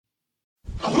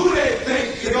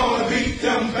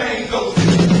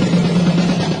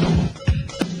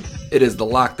It is the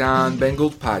Locked On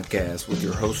Bengals podcast with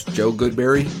your hosts Joe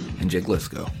Goodberry and Jake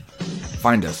Lisco.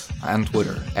 Find us on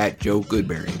Twitter at Joe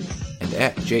Goodberry and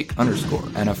at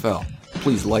Jake_NFL.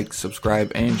 Please like,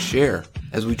 subscribe, and share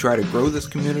as we try to grow this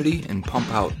community and pump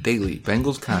out daily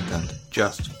Bengals content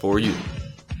just for you.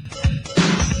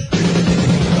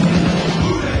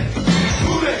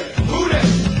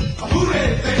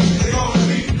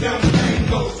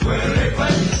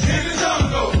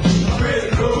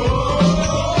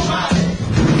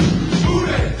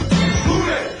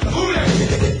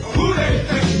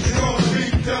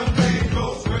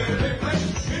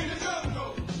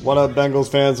 What up, Bengals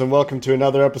fans, and welcome to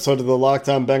another episode of the Locked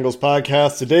On Bengals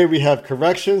podcast. Today we have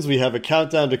corrections, we have a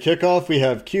countdown to kickoff, we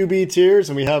have QB tiers,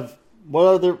 and we have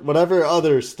whatever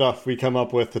other stuff we come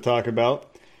up with to talk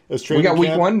about. We got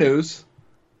week one news.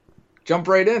 Jump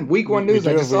right in. Week one news.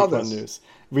 I just saw this. News.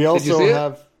 We also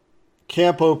have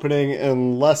camp opening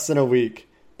in less than a week.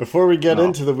 Before we get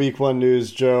into the week one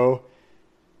news, Joe,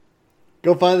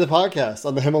 go find the podcast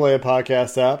on the Himalaya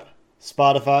Podcast app,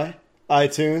 Spotify,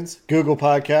 iTunes, Google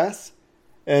Podcasts,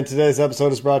 and today's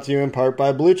episode is brought to you in part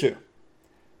by Blue Chew.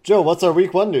 Joe, what's our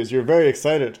week one news? You're very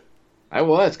excited. I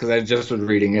was, because I just was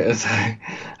reading it as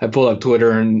I pulled up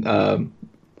Twitter and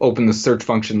opened the search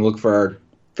function to look for our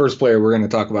first player we're going to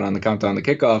talk about on the countdown to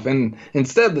kickoff. And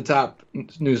instead, the top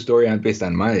news story based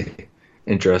on my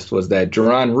interest was that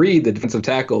Jarran Reed, the defensive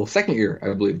tackle, second year,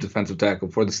 I believe, defensive tackle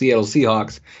for the Seattle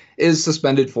Seahawks, is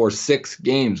suspended for 6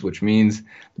 games, which means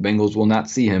the Bengals will not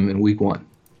see him in week one.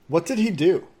 What did he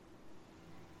do?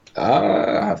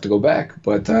 I have to go back,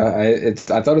 but I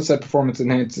thought it said performance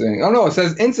enhancing. Oh, no, it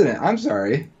says incident. I'm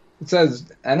sorry. It says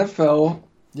NFL.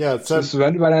 Yeah, it says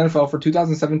suspended by the NFL for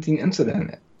 2017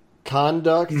 incident.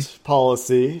 Conduct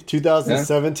policy,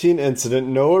 2017 incident,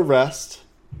 no arrest.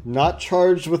 Not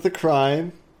charged with a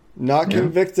crime, not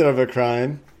convicted of a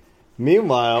crime.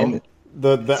 Meanwhile,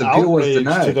 the outrage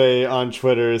today on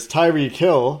Twitter is Tyreek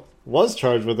Hill was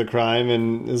charged with a crime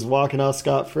and is walking out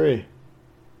scot-free.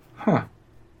 Huh.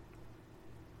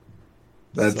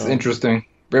 That's interesting.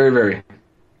 Very, very.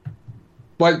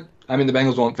 But, I mean, the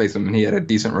Bengals won't face him, and he had a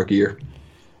decent rookie year.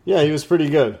 Yeah, he was pretty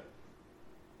good.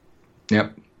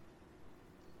 Yep.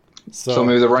 So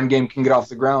maybe the run game can get off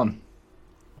the ground.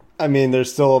 I mean,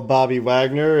 there's still a Bobby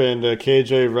Wagner and a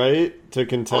KJ Wright to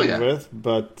contend with,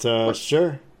 but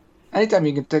sure. Anytime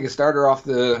you can take a starter off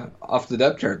the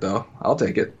depth chart, though, I'll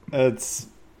take it. It's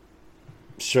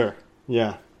sure,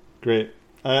 yeah, great.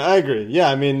 I agree. Yeah,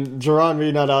 I mean, Jarran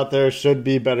Reed not out there should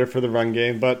be better for the run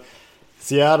game, but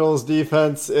Seattle's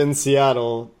defense in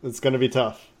Seattle, it's going to be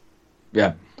tough.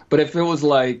 Yeah, but if it was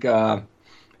like,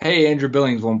 hey, Andrew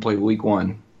Billings won't play week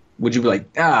one, would you be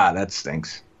like, that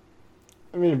stinks?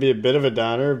 I mean, it'd be a bit of a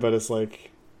downer, but it's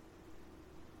like,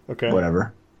 okay.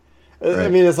 Whatever. I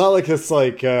mean, it's not like it's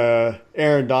like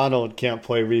Aaron Donald can't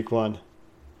play week one.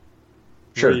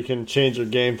 Sure. Where you can change your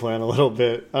game plan a little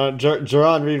bit.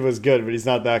 Jarran Reed was good, but he's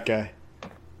not that guy.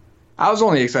 I was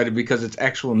only excited because it's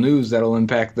actual news that'll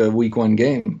impact the week one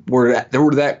game. We're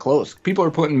that close. People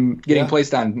are getting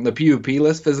placed on the PUP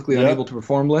list, physically unable to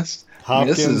perform list.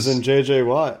 Hopkins and J.J.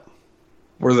 Watt.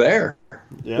 We're there.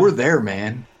 Yeah. We're there,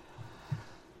 man.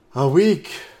 A week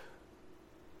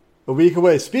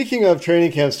away. Speaking of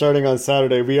training camp starting on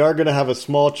Saturday, we are going to have a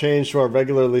small change to our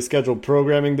regularly scheduled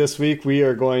programming this week. We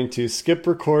are going to skip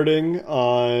recording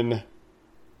on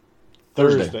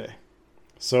Thursday.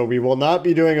 So we will not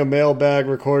be doing a mailbag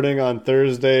recording on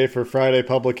Thursday for Friday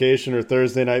publication or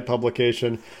Thursday night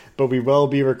publication, but we will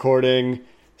be recording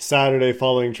Saturday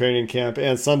following training camp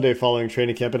and Sunday following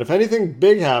training camp. And if anything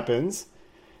big happens,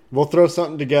 we'll throw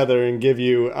something together and give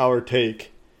you our take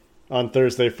on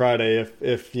Thursday, Friday,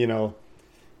 if you know,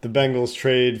 the Bengals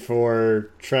trade for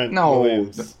Trent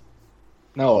Williams.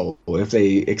 No, if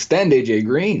they extend AJ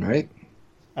Green, right?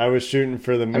 I was shooting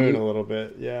for the moon a little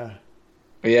bit, yeah.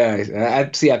 Yeah, I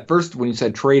see. At first, when you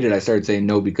said traded, I started saying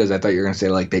no because I thought you were going to say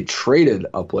like they traded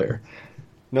a player.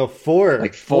 No, for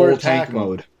like full tank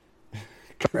mode.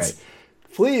 Right.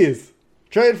 Please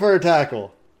trade for a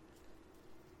tackle.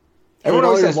 Everyone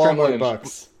always says Trent Walmart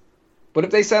bucks. But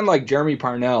if they send like Jeremy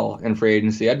Parnell in free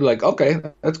agency, I'd be like, okay,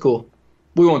 that's cool.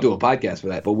 We won't do a podcast for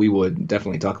that, but we would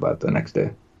definitely talk about it the next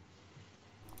day.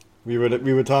 We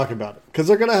would talk about it because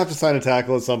they're going to have to sign a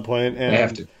tackle at some point, and they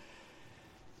have to.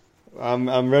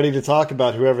 I'm ready to talk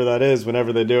about whoever that is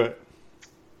whenever they do it.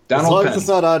 Donald as long Penn. as it's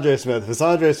not Andre Smith. If it's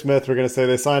Andre Smith, we're going to say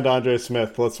they signed Andre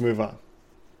Smith. Let's move on.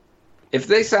 If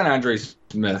they sign Andre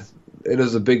Smith, it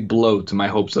is a big blow to my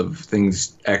hopes of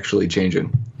things actually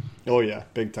changing. Oh yeah,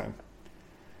 big time.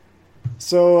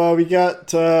 So we got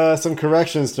some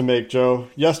corrections to make, Joe.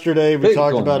 Yesterday we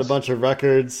talked about a bunch of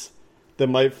records. that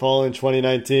might fall in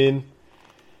 2019.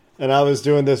 And I was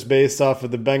doing this based off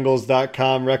of the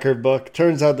Bengals.com record book.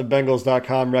 Turns out the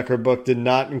Bengals.com record book did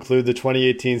not include the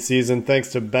 2018 season.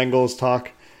 Thanks to Bengals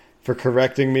Talk for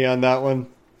correcting me on that one.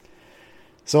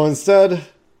 So instead,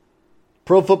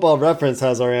 Pro Football Reference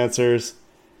has our answers.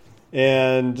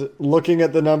 And looking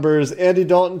at the numbers, Andy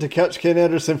Dalton to catch Ken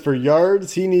Anderson for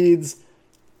yards, he needs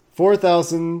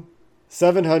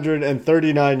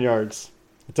 4,739 yards.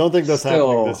 I don't think that's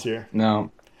happening this year.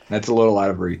 No, that's a little out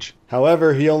of reach.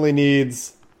 However, he only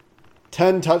needs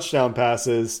 10 touchdown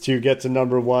passes to get to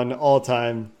number one all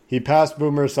time. He passed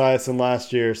Boomer Esiason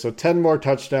last year, so 10 more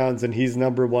touchdowns and he's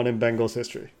number one in Bengals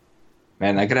history.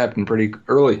 Man, that could happen pretty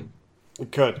early.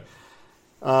 It could.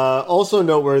 Also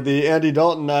noteworthy, Andy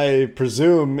Dalton, I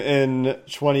presume, in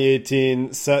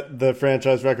 2018 set the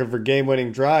franchise record for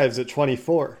game-winning drives at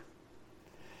 24.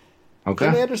 Okay.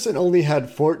 Ken Anderson only had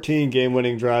 14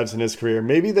 game-winning drives in his career.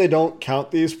 Maybe they don't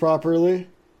count these properly,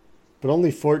 but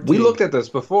only 14. We looked at this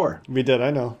before. We did,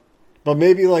 I know. But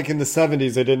maybe like in the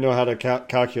 70s, they didn't know how to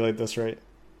calculate this right.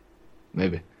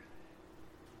 Maybe.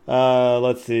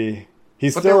 Let's see.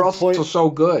 But they're also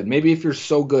so good. Maybe if you're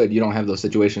so good, you don't have those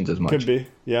situations as much. Could be,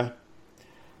 yeah.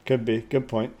 Could be. Good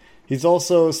point. He's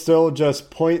also still just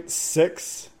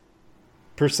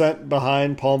 0.6%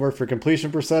 behind Palmer for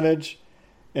completion percentage.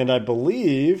 And I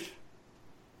believe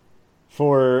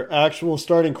for actual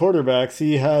starting quarterbacks,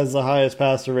 he has the highest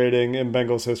passer rating in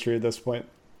Bengals history at this point.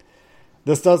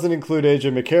 This doesn't include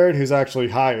A.J. McCarron, who's actually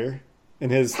higher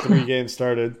in his 3 games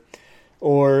started,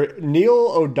 or Neil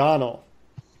O'Donnell,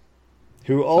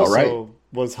 who also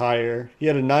was higher. He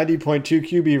had a 90.2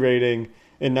 QB rating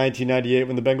in 1998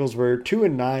 when the Bengals were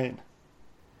 2-9.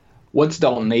 What's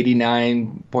Dalton?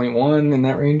 89.1 in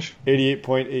that range?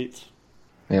 88.8.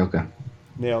 Yeah, okay.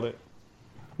 Nailed it.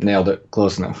 Nailed it.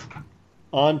 Close enough.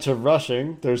 On to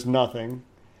rushing. There's nothing.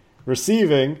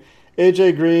 Receiving.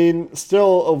 A.J. Green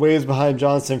still a ways behind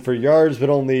Johnson for yards, but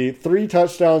only 3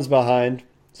 touchdowns behind.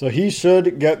 So he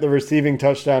should get the receiving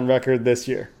touchdown record this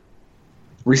year.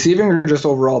 Receiving or just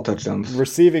overall touchdowns?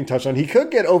 Receiving touchdown. He could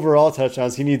get overall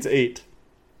touchdowns. He needs 8.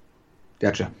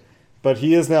 Gotcha. But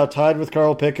he is now tied with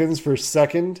Carl Pickens for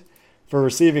second for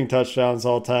receiving touchdowns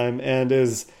all time and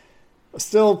is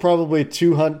still probably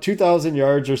 2,000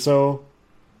 yards or so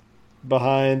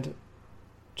behind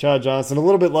Chad Johnson. A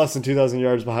little bit less than 2,000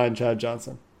 yards behind Chad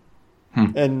Johnson.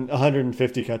 And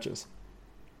 150 catches.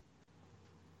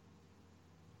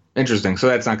 Interesting. So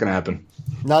that's not going to happen.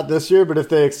 Not this year, but if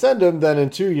they extend him, then in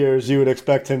 2 years you would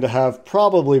expect him to have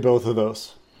probably both of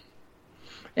those.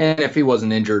 And if he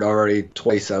wasn't injured already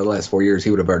twice out of the last 4 years, he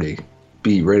would have already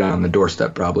be right on the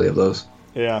doorstep probably of those.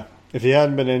 Yeah. If he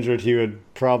hadn't been injured, he would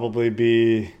probably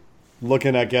be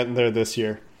looking at getting there this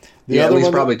year. At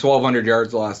least probably 1,200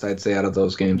 yards lost, I'd say, out of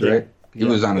those games, right? He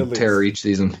was on a tear each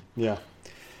season. Yeah.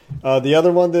 The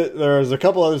other one, there's a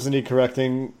couple others that need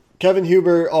correcting. Kevin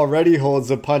Huber already holds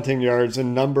the punting yards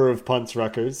and number of punts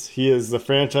records. He is the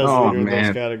franchise leader in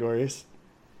those categories.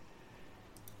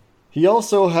 He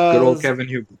also has good old Kevin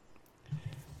Huber.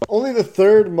 Only the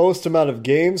third most amount of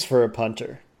games for a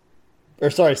punter.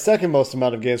 Second most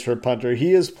amount of games for a punter.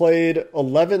 He has played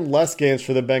 11 less games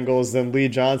for the Bengals than Lee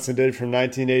Johnson did from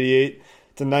 1988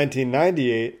 to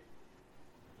 1998.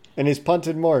 And he's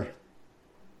punted more.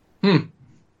 So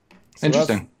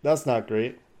interesting. That's not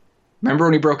great. Remember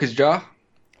when he broke his jaw?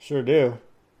 Sure do.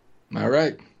 All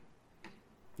right.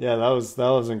 Yeah, that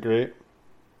wasn't great.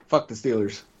 Fuck the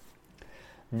Steelers.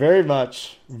 Very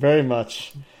much. Very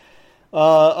much.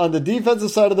 On the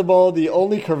defensive side of the ball, the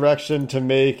only correction to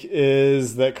make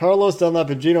is that Carlos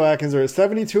Dunlap and Geno Atkins are at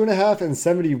 72.5 and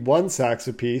 71 sacks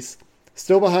apiece.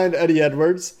 Still behind Eddie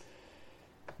Edwards.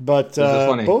 But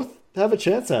both have a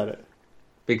chance at it.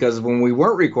 Because when we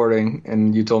weren't recording,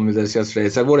 and you told me this yesterday, I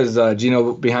said, what is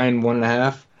Geno behind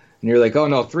 1.5? And you're like, oh,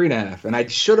 no, 3.5. And I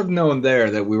should have known there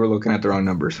that we were looking at the wrong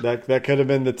numbers. That could have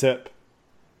been the tip.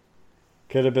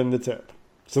 Could have been the tip.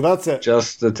 So that's it.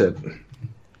 Just the tip.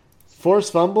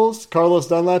 Forced fumbles. Carlos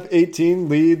Dunlap, 18,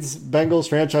 leads Bengals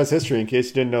franchise history, in case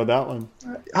you didn't know that one.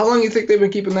 How long do you think they've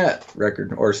been keeping that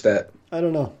record or stat? I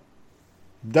don't know.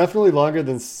 Definitely longer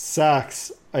than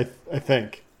sacks, I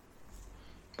think.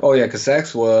 Oh, yeah, because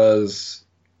sacks was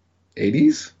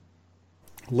 80s?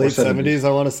 Late 70s,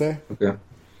 I want to say. Okay.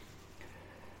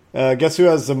 Guess who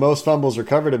has the most fumbles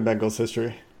recovered in Bengals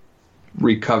history?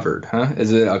 Recovered, huh?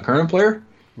 Is it a current player?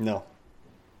 No.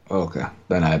 Oh, okay.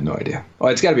 Then I have no idea. Oh,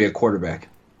 it's got to be a quarterback.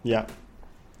 Yeah.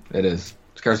 It is.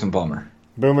 It's Carson Palmer.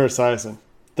 Boomer Esiason.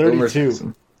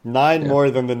 32. 9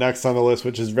 more than the next on the list,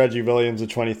 which is Reggie Williams at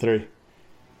 23.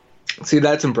 See,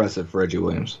 that's impressive for Reggie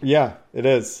Williams. Yeah, it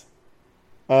is.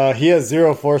 He has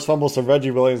 0 forced fumbles, so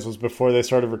Reggie Williams was before they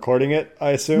started recording it,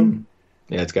 I assume.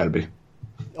 Yeah, it's got to be.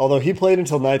 Although he played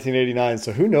until 1989,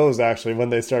 so who knows actually when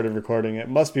they started recording it. It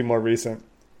must be more recent.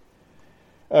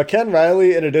 Ken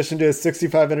Riley, in addition to his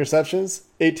 65 interceptions,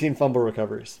 18 fumble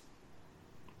recoveries.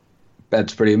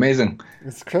 That's pretty amazing.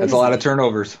 It's crazy. That's a lot of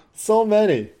turnovers. So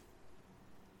many.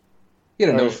 He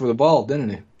had a nose for the ball,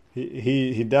 didn't he?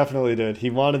 He definitely did. He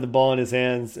wanted the ball in his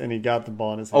hands, and he got the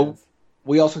ball in his hands.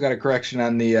 We also got a correction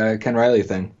on the Ken Riley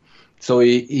thing. So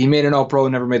he made an All-Pro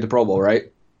and never made the Pro Bowl, right?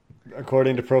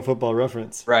 According to Pro Football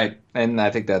Reference. Right, and I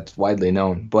think that's widely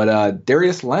known. But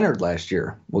Darius Leonard last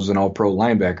year was an All-Pro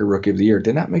linebacker, Rookie of the Year.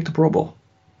 Did not make the Pro Bowl.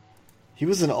 He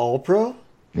was an All-Pro?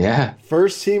 Yeah.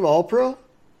 First team All-Pro?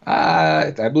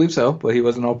 I believe so, but he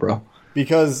was an All-Pro.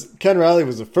 Because Ken Riley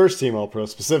was a first team All-Pro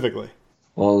specifically.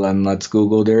 Well, then let's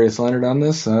Google Darius Leonard on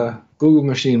this Google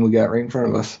machine we got right in front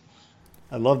of us.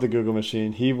 I love the Google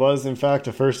machine. He was, in fact,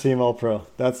 a first team All-Pro.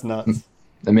 That's nuts.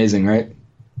 Amazing, right?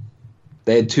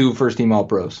 They had 2 first team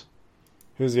All-Pros.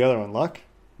 Who's the other one? Luck?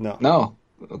 No,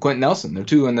 Quentin Nelson. They're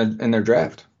 2 in their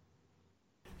draft.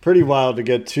 Pretty wild to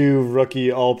get 2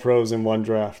 rookie All-Pros in one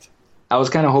draft. I was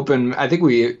kind of hoping, I think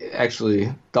we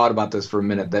actually thought about this for a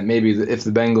minute, that maybe if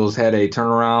the Bengals had a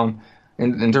turnaround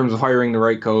in terms of hiring the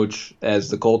right coach, as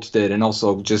the Colts did, and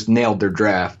also just nailed their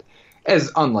draft,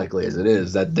 as unlikely as it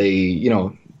is, that they,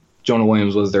 Jonah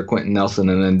Williams was their Quentin Nelson,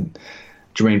 and then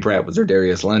Jermaine Pratt was their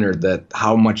Darius Leonard, that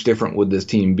how much different would this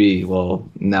team be? Well,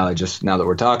 now that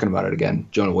we're talking about it again,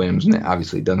 Jonah Williams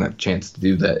obviously doesn't have a chance to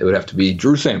do that. It would have to be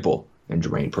Drew Sample and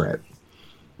Jermaine Pratt.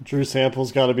 Drew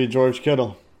Sample's got to be George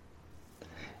Kittle.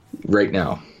 Right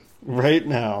now. Right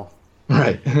now.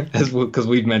 Right. Because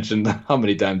we've mentioned how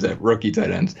many times that rookie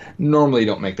tight ends normally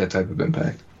don't make that type of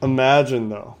impact. Imagine,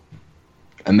 though.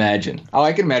 Imagine. Oh,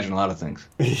 I can imagine a lot of things.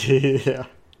 Yeah.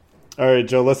 All right,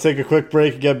 Joe, let's take a quick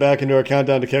break and get back into our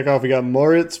countdown to kickoff. We got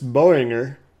Moritz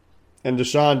Boehringer and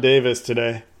Deshaun Davis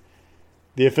today.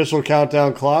 The official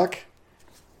countdown clock.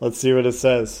 Let's see what it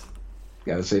says.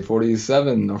 Got to say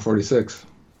 47 or 46.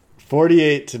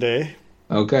 48 today.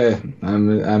 Okay, I'm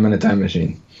in a time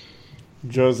machine.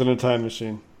 Joe's in a time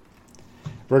machine.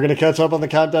 We're going to catch up on the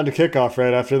countdown to kickoff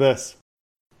right after this.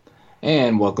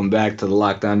 And welcome back to the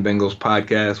Locked On Bengals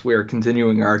podcast. We are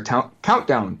continuing our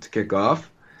countdown to kickoff.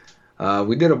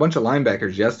 We did a bunch of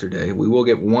linebackers yesterday. We will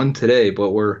get one today, but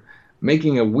we're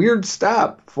making a weird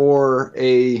stop for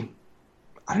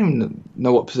I don't even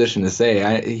know what position to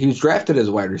say. He was drafted as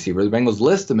a wide receiver. The Bengals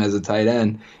list him as a tight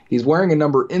end. He's wearing a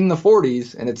number in the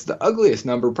 40s, and it's the ugliest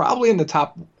number, probably in the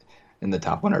top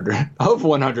 100 of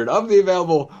 100 of the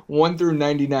available 1 through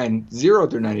 99, 0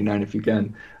 through 99 if you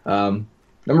can.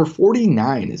 Number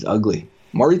 49 is ugly.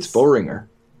 Moritz Boehringer.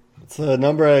 It's a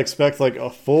number I expect like a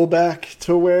fullback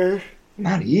to wear.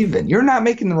 Not even. You're not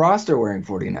making the roster wearing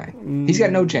 49. He's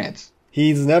got no chance.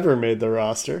 He's never made the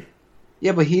roster.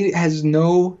 Yeah, but he has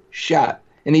no shot.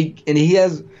 And he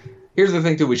has. Here's the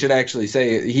thing too. We should actually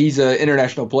say he's an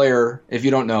international player. If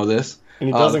you don't know this, and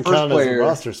he doesn't count as a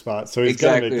roster spot, so he's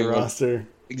got to make the roster.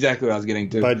 Exactly what I was getting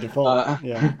to. By default,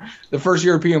 yeah. The first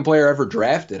European player ever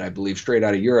drafted, I believe, straight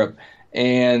out of Europe,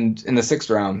 and in the 6th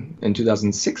round in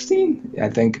 2016, I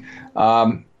think.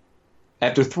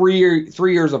 After 3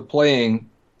 years of playing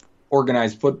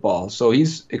organized football. So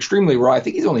he's extremely raw. I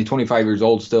think he's only 25 years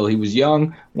old still. He was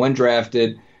young when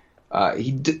drafted.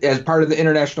 As part of the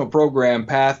international program,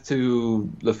 Path to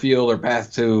the Field or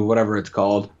Path to whatever it's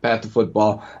called, Path to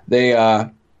Football, he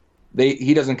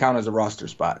doesn't count as a roster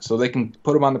spot. So they can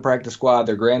put him on the practice squad.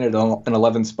 They're granted an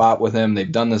 11th spot with him. They've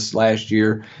done this last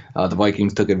year. The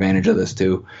Vikings took advantage of this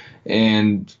too.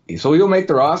 And so he'll make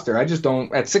the roster. I just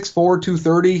don't, at 6'4",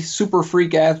 230, super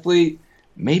freak athlete,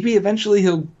 maybe eventually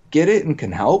he'll get it and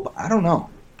can help. I don't know.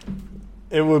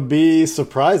 It would be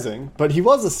surprising, but he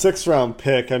was a 6th-round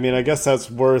pick. I mean, I guess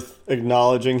that's worth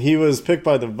acknowledging. He was picked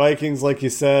by the Vikings, like you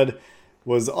said,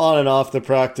 was on and off the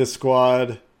practice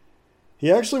squad.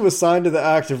 He actually was signed to the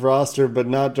active roster, but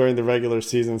not during the regular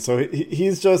season. So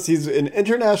he's an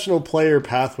international player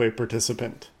pathway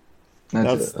participant.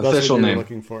 That's official what name. you're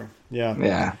looking for.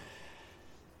 Yeah.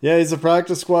 Yeah, he's a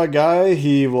practice squad guy.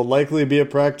 He will likely be a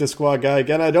practice squad guy.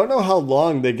 Again, I don't know how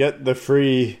long they get the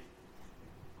free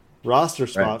roster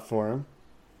spot for him.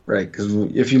 Right, because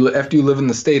after you live in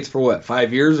the States for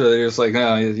 5 years, or they're just like,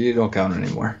 no, you don't count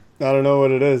anymore. I don't know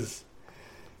what it is.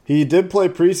 He did play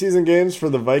preseason games for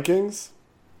the Vikings.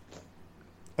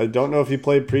 I don't know if he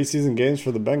played preseason games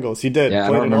for the Bengals. He did. Yeah,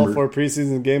 Played in all 4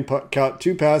 preseason games, caught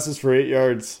 2 passes for 8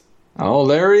 yards. Oh,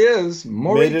 there he is.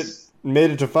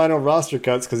 Made it to final roster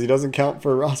cuts because he doesn't count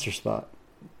for a roster spot.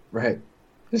 Right.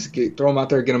 Just throw him out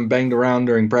there, get him banged around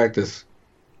during practice.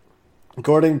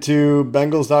 According to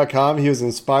Bengals.com, he was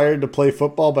inspired to play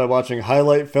football by watching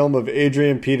highlight film of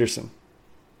Adrian Peterson.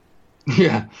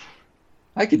 Yeah,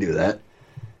 I could do that.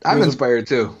 I'm inspired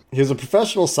too. He was a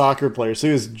professional soccer player, so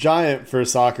he was giant for a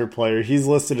soccer player. He's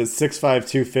listed at 6'5",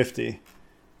 250,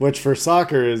 which for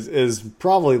soccer is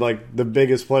probably like the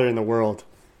biggest player in the world.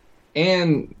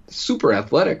 And super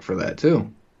athletic for that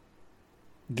too.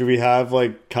 Do we have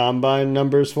like combine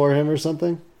numbers for him or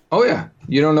something? Oh yeah,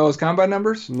 you don't know his combine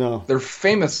numbers? No. They're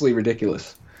famously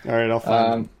ridiculous. All right, I'll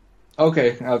find them.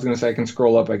 Okay, I was gonna say I can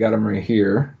scroll up. I got him right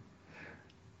here.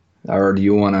 Or do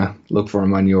you want to look for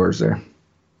him on yours there?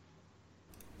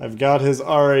 I've got his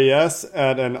RAS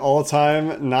at an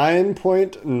all-time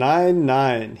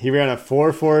 9.99. He ran a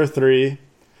 4.43.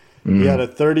 He had a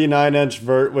 39-inch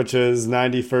vert, which is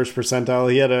 91st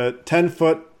percentile. He had a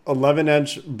 10-foot,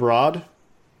 11-inch broad,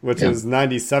 which is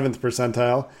 97th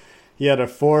percentile. He had a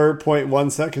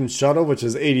 4.1 second shuttle, which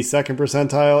is 82nd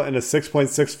percentile, and a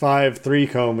 6.65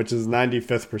 3-cone, which is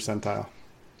 95th percentile.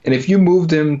 And if you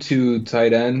moved him to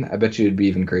tight end, I bet you it'd be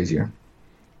even crazier.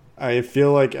 I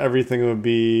feel like everything would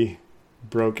be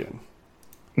broken.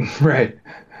 Right.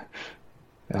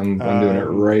 I'm doing it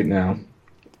right now.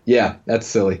 Yeah, that's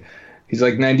silly. He's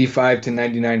like 95 to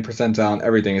 99 percentile on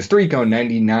everything. His 3-cone,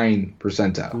 99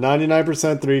 percentile.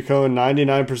 99% 3-cone,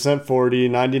 99% 40,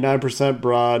 99%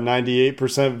 broad,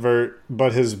 98% vert,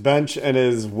 but his bench and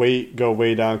his weight go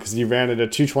way down because he ran it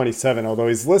at 227, although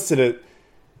he's listed at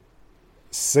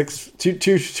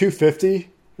 250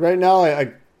 right now.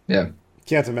 I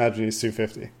can't imagine he's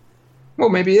 250. Well,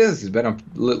 maybe he is. He's been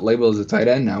labeled as a tight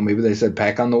end now. Maybe they said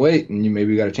pack on the weight, and you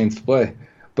maybe got a chance to play.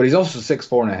 But he's also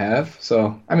 6'4.5".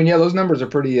 So I mean, yeah, those numbers are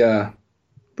pretty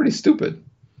stupid.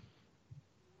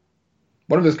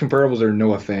 One of his comparables are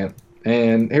Noah Fant,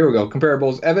 and here we go.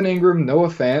 Comparables: Evan Ingram, Noah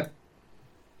Fant.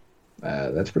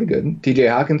 That's pretty good. T.J.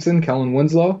 Hawkinson, Kellen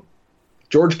Winslow,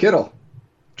 George Kittle,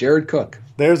 Jared Cook.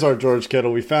 There's our George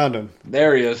Kittle. We found him.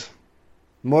 There he is.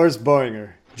 Morris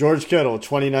Boinger. George Kittle,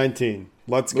 2019.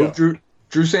 Let's go.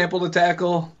 Drew Sample to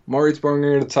tackle. Moritz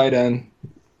Boinger to tight end.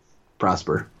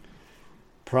 Prosper.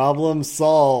 Problem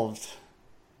solved.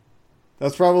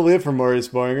 That's probably it for Maurice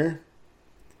Boinger.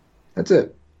 That's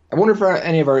it. I wonder if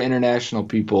any of our international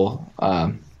people,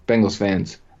 Bengals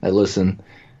fans that listen,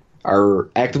 are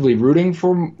actively rooting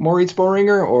for Moritz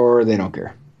Boinger, or they don't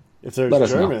care. If there's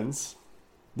Germans,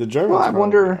 the Germans. Well, I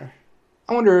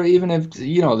wonder even if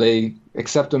they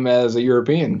accept him as a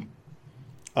European.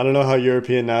 I don't know how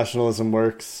European nationalism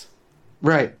works.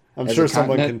 Right. I'm sure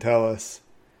someone can tell us.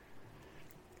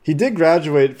 He did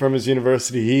graduate from his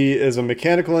university. He is a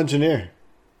mechanical engineer.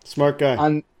 Smart guy.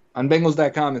 On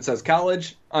Bengals.com, it says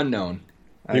college, unknown.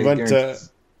 He's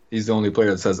the only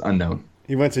player that says unknown.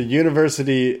 He went to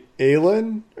University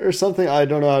Aalen or something. I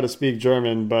don't know how to speak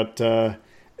German, but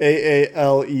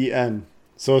Aalen.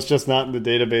 So it's just not in the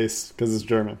database because it's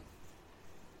German.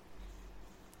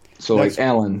 So like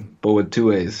Allen, but with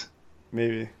 2 A's.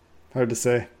 Maybe. Hard to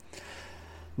say.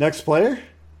 Next player?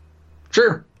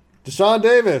 Sure. Deshaun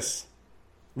Davis.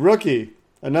 Rookie.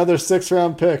 Another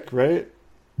 6th-round pick, right?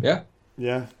 Yeah.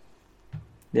 Yeah.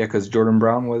 Yeah, because Jordan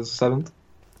Brown was 7th.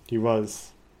 He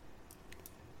was.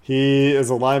 He is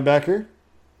a linebacker.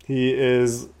 He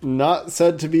is not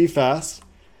said to be fast.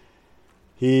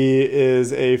 He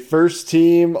is a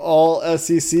first-team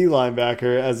All-SEC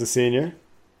linebacker as a senior.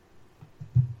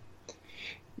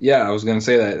 Yeah, I was going to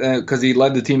say that because he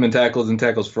led the team in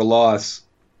tackles for loss.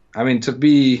 I mean, to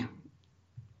be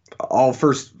all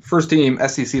first-team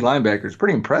SEC linebacker is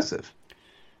pretty impressive.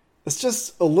 It's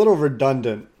just a little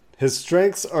redundant. His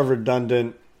strengths are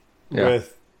redundant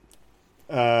with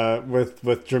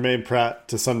Jermaine Pratt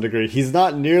to some degree. He's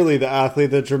not nearly the athlete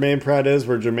that Jermaine Pratt is,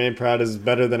 where Jermaine Pratt is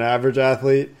better than average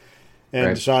athlete, and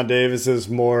right. Deshaun Davis is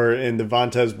more in the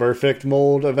Vontaze Burfict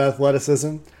mold of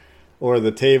athleticism, or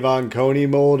the Tavon Coney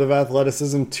mold of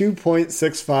athleticism.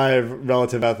 2.65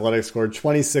 relative athletic score,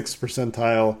 26th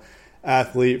percentile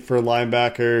athlete for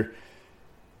linebacker.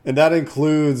 And that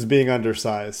includes being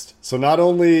undersized. So not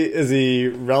only is he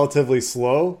relatively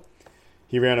slow,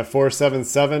 he ran a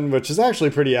 4.77, which is actually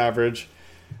pretty average.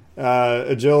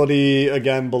 Agility,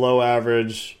 again, below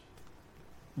average.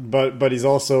 But he's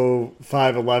also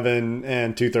 5'11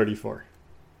 and 234.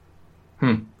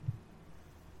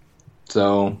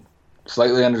 So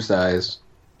slightly undersized,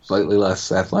 slightly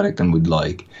less athletic than we'd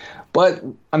like. But,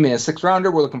 I mean, a 6th-rounder,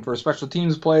 we're looking for a special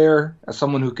teams player, as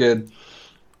someone who could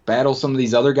battle some of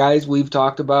these other guys we've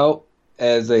talked about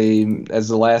as the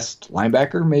last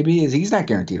linebacker, maybe. He's not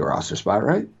guaranteed a roster spot,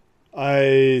 right?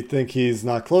 I think he's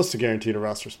not close to guaranteed a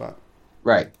roster spot.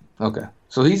 Right. Okay.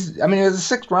 So he's, I mean, as a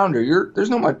sixth rounder,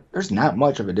 there's not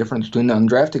much of a difference between the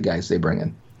undrafted guys they bring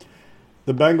in.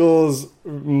 The Bengals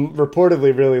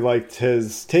reportedly really liked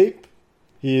his tape.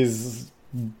 He's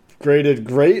graded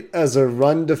great as a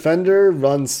run defender,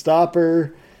 run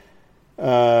stopper.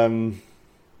 I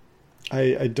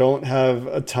don't have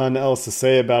a ton else to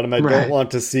say about him. I don't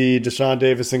want to see Deshaun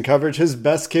Davis in coverage. His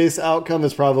best case outcome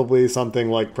is probably something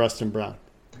like Preston Brown.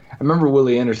 I remember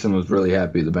Willie Anderson was really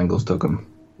happy the Bengals took him.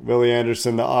 Willie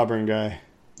Anderson, the Auburn guy.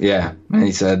 Yeah, and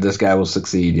he said this guy will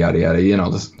succeed, yada yada. You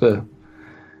know,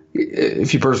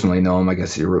 if you personally know him, I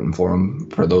guess you're rooting for him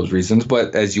for those reasons,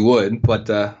 but as you would. But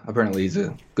apparently he's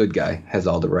a good guy, has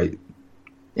all the right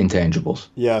intangibles.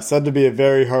 Yeah, said to be a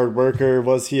very hard worker.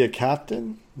 Was he a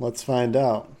captain? Let's find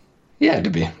out. Yeah, to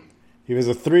be. He was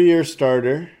a 3-year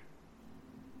starter.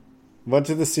 Went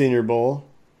to the Senior Bowl.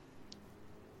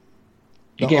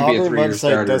 He can't be a 3-year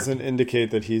starter. Website doesn't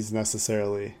indicate that he's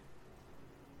necessarily.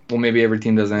 Well, maybe every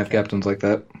team doesn't have captains like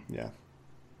that. Yeah.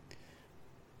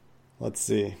 Let's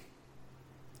see.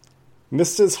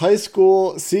 Missed his high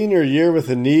school senior year with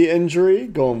a knee injury,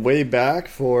 going way back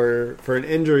for an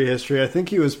injury history. I think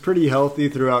he was pretty healthy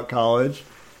throughout college.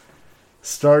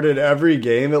 Started every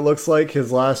game, it looks like,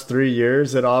 his last 3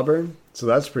 years at Auburn. So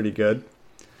that's pretty good.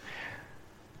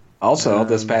 Also,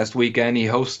 this past weekend, he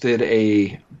hosted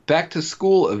a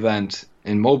back-to-school event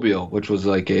in Mobile, which was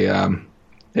like they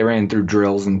ran through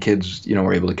drills and kids,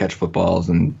 were able to catch footballs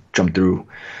and jump through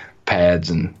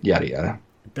pads and yada yada.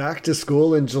 Back to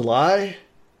school in July?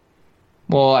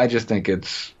 Well, I just think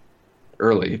it's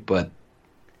early, but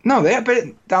no,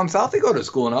 but down south they go to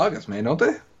school in August, man, don't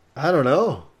they? I don't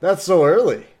know. That's so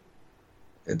early.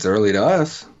 It's early to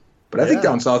us, but I think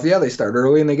down south, they start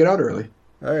early and they get out early.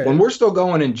 All right. When we're still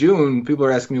going in June, people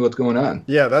are asking me what's going on.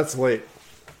 Yeah, that's late.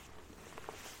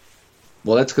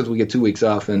 Well, that's because we get 2 weeks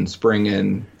off in spring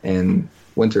and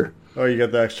winter. Oh, you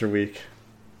got the extra week.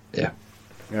 Yeah.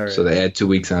 All right. So they add 2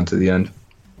 weeks onto the end.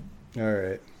 All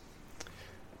right.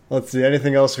 Let's see.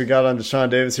 Anything else we got on Deshaun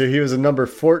Davis here? He was a number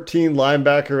 14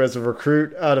 linebacker as a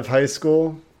recruit out of high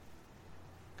school.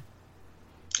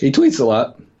 He tweets a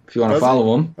lot. If you want to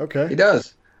follow him. Okay. He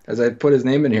does. As I put his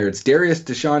name in here, it's Darius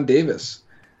Deshaun Davis.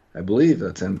 I believe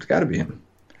that's him. It's got to be him.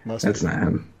 That's not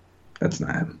him. That's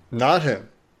not him. Not him.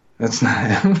 That's not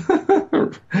him.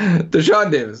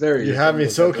 Deshaun Davis. There he is. You have me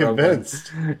so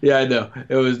convinced. Yeah, I know.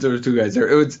 There was 2 guys there.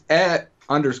 It was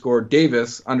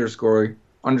 @_Davis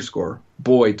 _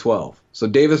 boy 12. So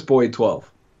Davis boy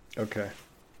 12. Okay.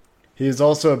 He's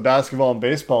also a basketball and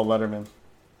baseball letterman.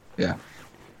 Yeah.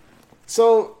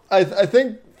 So I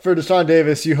think for Deshaun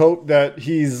Davis, you hope that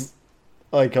he's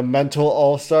like a mental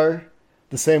all-star.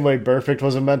 The same way Burfict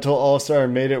was a mental all-star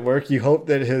and made it work. You hope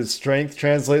that his strength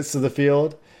translates to the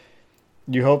field.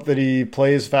 You hope that he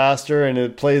plays faster and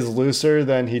it plays looser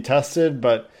than he tested,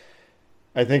 but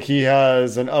I think he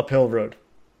has an uphill road.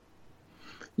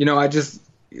 I just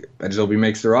hope he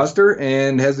makes the roster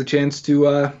and has a chance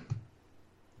to,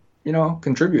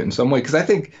 contribute in some way. Because I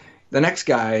think the next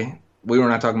guy, we were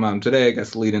not talking about him today, I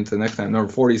guess lead into the next time, number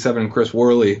 47, Chris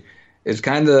Worley, is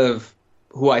kind of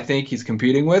who I think he's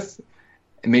competing with,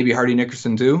 and maybe Hardy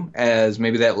Nickerson too, as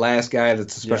maybe that last guy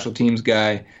that's a special teams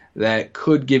guy that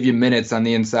could give you minutes on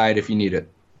the inside if you need it.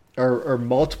 Are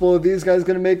multiple of these guys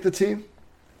going to make the team?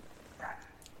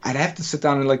 I'd have to sit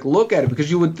down and look at it, because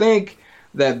you would think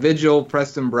that Vigil,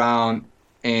 Preston Brown,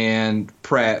 and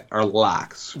Pratt are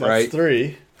locks, right? That's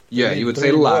 3. Yeah, you would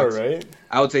say locks. More, right?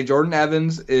 I would say Jordan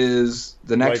Evans is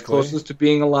the next Likely. closest to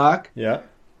being a lock. Yeah.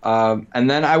 And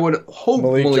then I would hope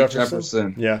Malik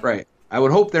Jefferson. Yeah. Right. I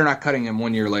would hope they're not cutting him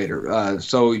 1 year later.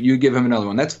 So you give him another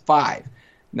one. That's 5.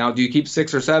 Now, do you keep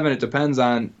 6 or 7? It depends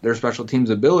on their special teams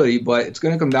ability, but it's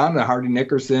going to come down to Hardy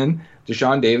Nickerson,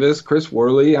 Deshaun Davis, Chris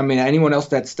Worley. I mean, anyone else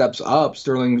that steps up,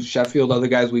 Sterling Sheffield, other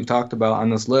guys we've talked about on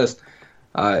this list,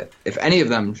 if any of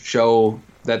them show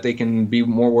that they can be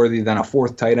more worthy than a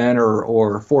 4th tight end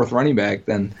or 4th running back,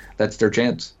 then that's their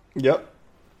chance. Yep.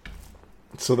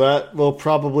 So that will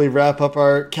probably wrap up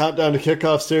our Countdown to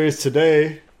Kickoff series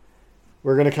today.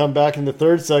 We're going to come back in the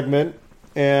third segment,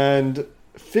 and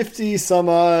 50 some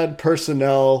odd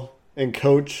personnel and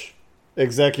coach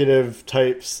executive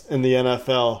types in the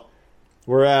NFL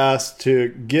were asked to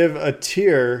give a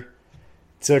tier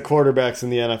to quarterbacks in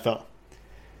the NFL.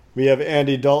 We have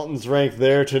Andy Dalton's rank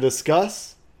there to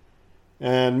discuss,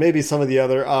 and maybe some of the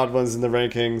other odd ones in the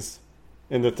rankings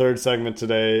in the third segment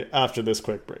today after this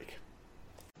quick break.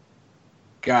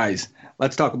 Guys,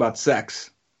 let's talk about sex.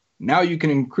 Now you can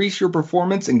increase your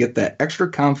performance and get that extra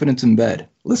confidence in bed.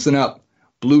 Listen up.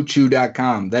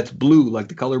 BlueChew.com. That's blue like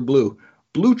the color blue.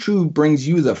 Blue Chew brings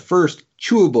you the first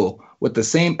chewable with the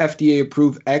same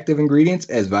FDA-approved active ingredients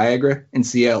as Viagra and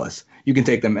Cialis. You can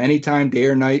take them anytime, day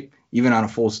or night, even on a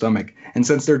full stomach. And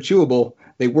since they're chewable,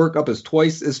 they work up as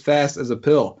twice as fast as a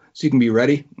pill, so you can be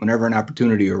ready whenever an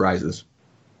opportunity arises.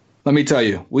 Let me tell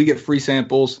you, we get free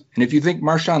samples, and if you think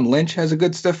Marshawn Lynch has a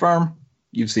good stiff arm,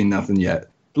 you've seen nothing yet.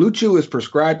 Blue Chew is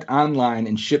prescribed online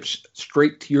and ships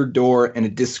straight to your door in a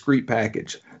discreet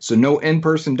package. So no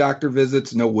in-person doctor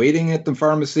visits, no waiting at the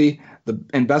pharmacy,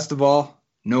 and best of all,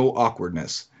 no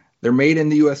awkwardness. They're made in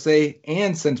the USA,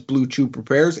 and since Blue Chew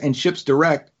prepares and ships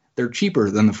direct, they're cheaper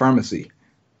than the pharmacy.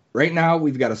 Right now,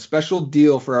 we've got a special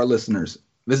deal for our listeners.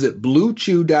 Visit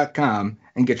BlueChew.com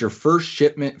and get your first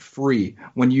shipment free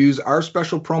when you use our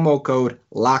special promo code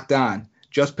LOCKEDON.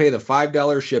 Just pay the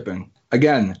 $5 shipping.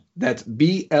 Again, that's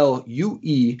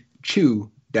BLUE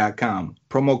Chew.com.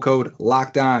 Promo code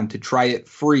LOCKEDON to try it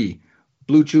free.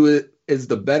 Blue Chew is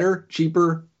the better,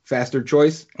 cheaper, faster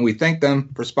choice, and we thank them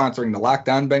for sponsoring the Locked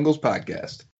On Bengals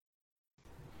podcast.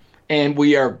 And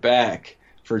we are back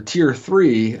for Tier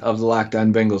 3 of the Locked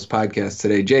On Bengals podcast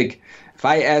today. Jake, if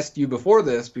I asked you before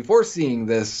seeing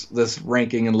this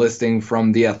ranking and listing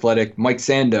from The Athletic, Mike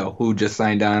Sando, who just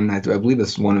signed on, I believe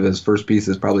this is one of his first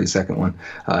pieces, probably the second one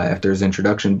after his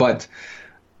introduction, but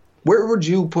where would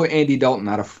you put Andy Dalton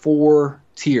out of 4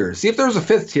 tiers? See, if there was a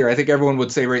 5th tier, I think everyone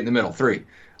would say right in the middle, 3.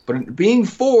 But being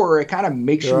 4, it kind of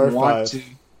makes you want 5. To.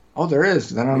 Oh, there is.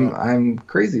 Then I'm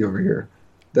crazy over here.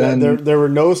 Then there were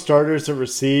no starters that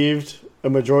received a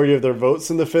majority of their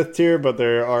votes in the 5th tier, but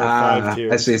there are 5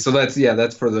 tiers. I see. So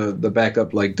that's for the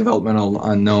backup, like developmental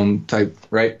unknown type,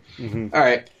 right? Mm-hmm. All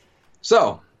right.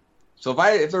 So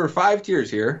if there were 5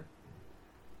 tiers here,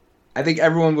 I think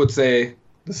everyone would say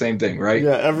the same thing, right?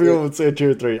 Yeah, everyone would say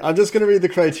Tier 3. I'm just going to read the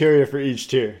criteria for each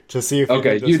tier to see if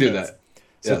you do that.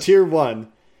 So yes. Tier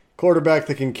 1, quarterback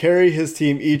that can carry his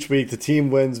team each week. The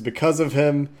team wins because of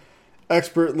him.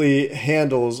 Expertly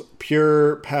handles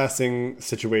pure passing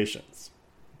situations.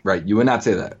 Right. You would not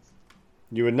say that.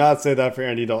 You would not say that for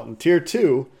Andy Dalton. Tier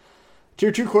 2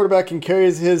 quarterback can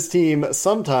carry his team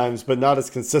sometimes, but not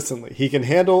as consistently. He can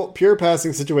handle pure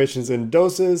passing situations in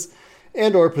doses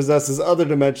and or possesses other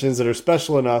dimensions that are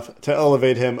special enough to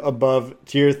elevate him above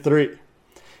Tier 3.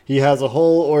 He has a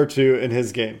hole or two in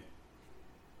his game.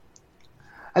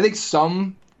 I think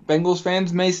some Bengals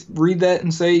fans may read that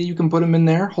and say you can put him in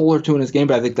there, hole or two in his game,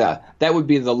 but I think that would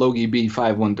be the Logie B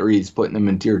 513s putting him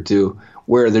in Tier 2,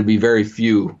 where there'd be very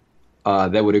few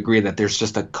that would agree that there's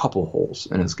just a couple holes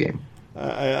in his game.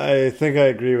 I think I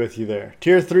agree with you there.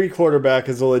 Tier 3 quarterback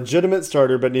is a legitimate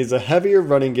starter but needs a heavier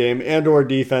running game and or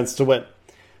defense to win.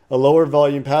 A lower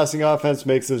volume passing offense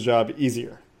makes his job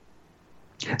easier.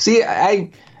 See,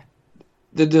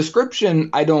 the description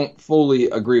I don't fully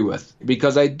agree with,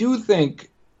 because I do think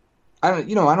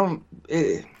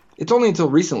it's only until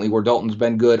recently where Dalton's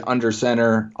been good under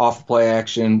center, off play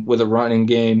action with a running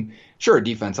game. Sure,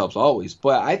 defense helps always,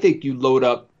 but I think you load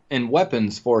up in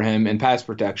weapons for him in pass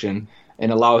protection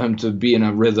and allow him to be in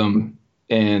a rhythm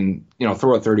and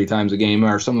throw it 30 times a game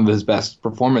are some of his best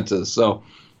performances. So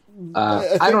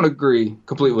I don't agree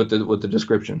completely with the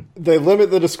description. They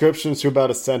limit the descriptions to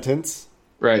about a sentence.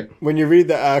 Right. When you read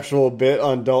the actual bit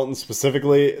on Dalton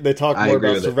specifically, they talk more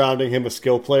about surrounding him with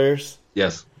skill players.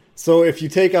 Yes. So if you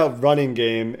take out running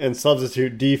game and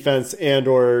substitute defense and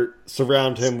or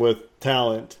surround him with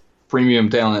talent. Premium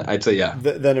talent, I'd say, yeah.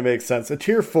 Then it makes sense. A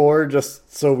Tier 4,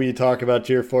 just so we talk about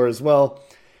Tier 4 as well,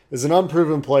 is an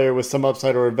unproven player with some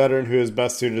upside or a veteran who is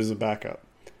best suited as a backup.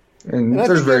 And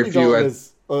there's very few.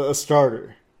 Is a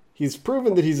starter. He's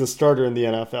proven that he's a starter in the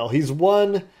NFL. He's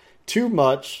won too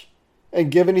much. And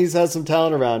given he's had some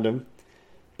talent around him,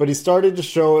 but he started to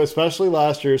show, especially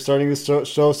last year, starting to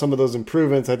show some of those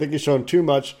improvements. I think he's shown too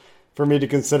much for me to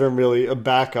consider him really a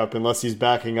backup unless he's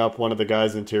backing up one of the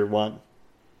guys in Tier 1.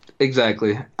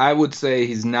 Exactly. I would say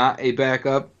he's not a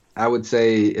backup. I would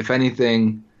say, if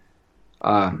anything,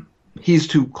 he's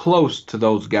too close to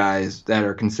those guys that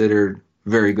are considered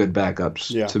very good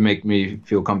backups to make me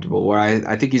feel comfortable. Where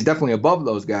I think he's definitely above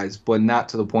those guys, but not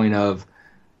to the point of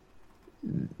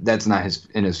that's not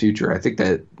in his future. I think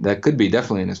that could be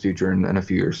definitely in his future in a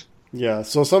few years. Yeah,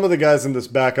 so some of the guys in this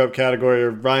backup category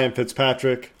are Ryan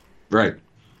Fitzpatrick. Right.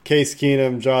 Case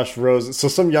Keenum, Josh Rosen. So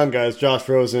some young guys, Josh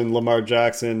Rosen, Lamar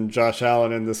Jackson, Josh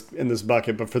Allen in this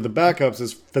bucket. But for the backups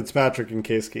is Fitzpatrick and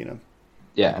Case Keenum.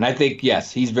 Yeah, and I think,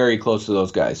 yes, he's very close to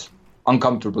those guys.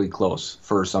 Uncomfortably close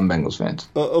for some Bengals fans.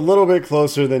 A little bit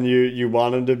closer than you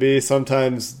want him to be.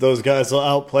 Sometimes those guys will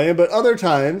outplay him, but other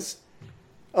times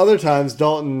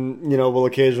Dalton, will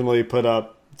occasionally put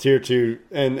up Tier 2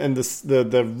 and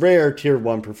the rare Tier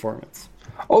 1 performance.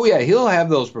 Oh yeah, he'll have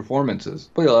those performances,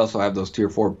 but he'll also have those tier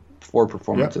four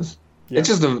performances. Yep. It's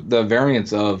just the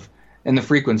variance of and the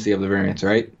frequency of the variance,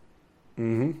 right?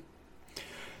 Mm-hmm.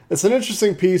 It's an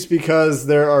interesting piece because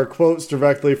there are quotes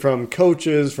directly from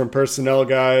coaches, from personnel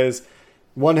guys.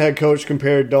 One head coach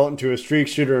compared Dalton to a streak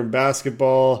shooter in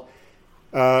basketball.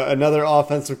 Another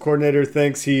offensive coordinator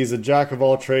thinks he's a jack of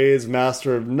all trades,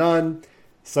 master of none,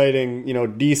 citing,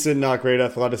 decent, not great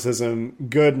athleticism,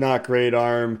 good, not great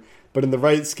arm, but in the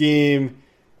right scheme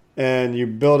and you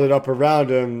build it up around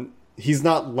him, he's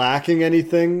not lacking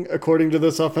anything, according to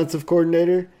this offensive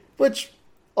coordinator, which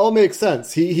all makes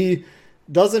sense. He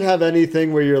doesn't have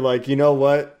anything where you're like, you know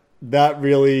what, that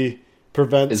really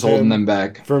prevents holding them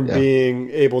back from being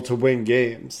able to win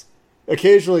games.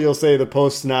 Occasionally you'll say the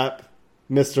post-snap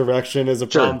misdirection is a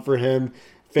problem for him.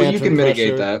 Well, you can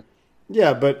mitigate that.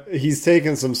 Yeah, but he's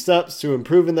taken some steps to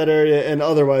improve in that area, and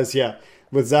otherwise,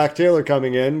 with Zach Taylor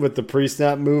coming in with the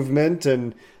pre-snap movement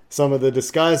and some of the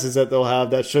disguises that they'll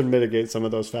have, that should mitigate some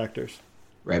of those factors.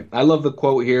 Right. I love the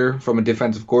quote here from a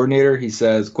defensive coordinator. He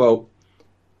says, quote,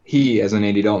 he, as in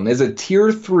Andy Dalton, is a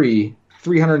tier 3,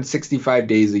 365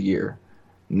 days a year.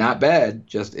 Not bad,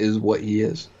 just is what he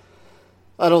is.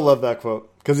 I don't love that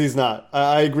quote, because he's not.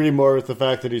 I agree more with the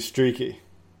fact that he's streaky.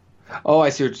 Oh, I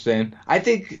see what you're saying. I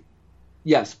think,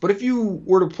 yes, but if you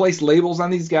were to place labels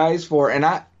on these guys and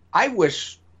I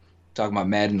wish, talking about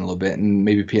Madden a little bit and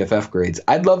maybe PFF grades,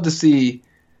 I'd love to see,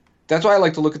 that's why I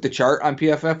like to look at the chart on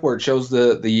PFF where it shows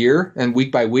the year and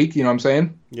week by week, you know what I'm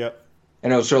saying? Yep.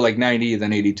 And it'll show like 90,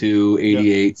 then 82,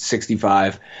 88,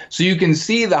 65. So you can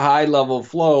see the high-level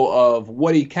flow of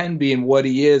what he can be and what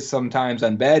he is sometimes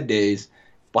on bad days,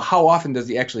 but how often does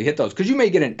he actually hit those? Because you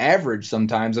may get an average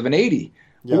sometimes of an 80.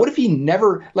 But what if he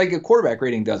never, like a quarterback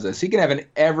rating does this? He can have an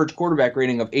average quarterback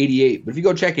rating of 88. But if you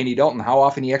go check Andy Dalton, how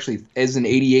often he actually is an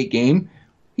 88 game,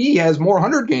 he has more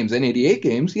 100 games than 88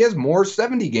 games. He has more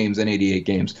 70 games than 88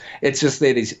 games. It's just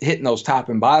that he's hitting those top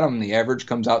and bottom, and the average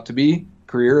comes out to be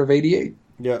career of 88.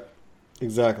 Yeah,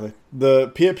 exactly. The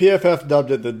PFF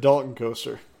dubbed it the Dalton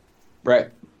coaster.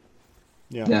 Right.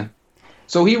 Yeah.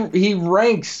 So he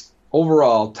ranks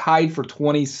overall tied for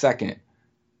 22nd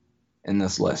in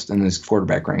this list, in his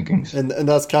quarterback rankings. And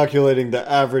that's calculating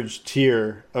the average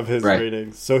tier of his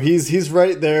ratings. So he's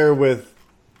right there with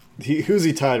who's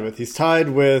he tied with? He's tied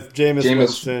with Jameis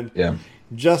Winston. Yeah.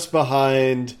 Just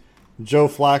behind Joe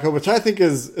Flacco, which I think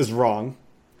is wrong.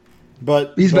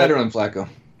 But he's better than Flacco.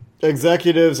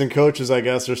 Executives and coaches, I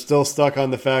guess, are still stuck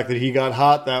on the fact that he got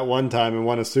hot that one time and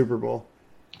won a Super Bowl.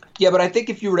 Yeah, but I think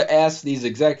if you were to ask these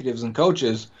executives and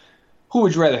coaches, who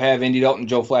would you rather have, Andy Dalton,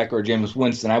 Joe Flacco, or Jameis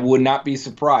Winston, I would not be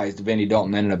surprised if Andy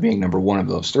Dalton ended up being number one of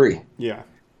those three. Yeah.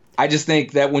 I just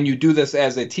think that when you do this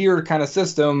as a tier kind of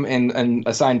system and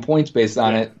assign points based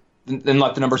on it, and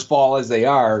let the numbers fall as they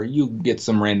are, you get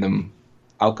some random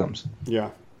outcomes. Yeah.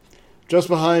 Just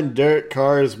behind Derek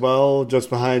Carr as well, just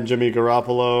behind Jimmy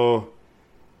Garoppolo.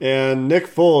 And Nick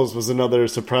Foles was another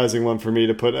surprising one for me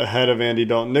to put ahead of Andy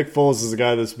Dalton. Nick Foles is a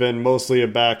guy that's been mostly a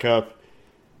backup,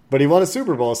 but he won a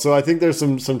Super Bowl. So I think there's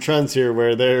some trends here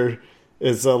where there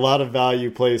is a lot of value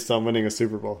placed on winning a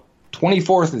Super Bowl.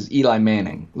 24th is Eli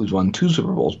Manning, who's won 2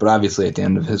 Super Bowls, but obviously at the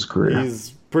end of his career.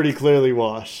 He's pretty clearly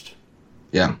washed.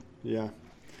 Yeah. Yeah.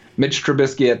 Mitch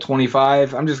Trubisky at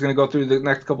 25. I'm just going to go through the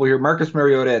next couple here. Marcus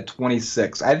Mariota at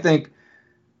 26. I think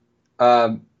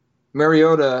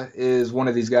Mariota is one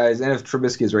of these guys, and if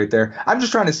Trubisky is right there, I'm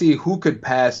just trying to see who could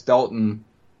pass Dalton,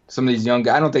 some of these young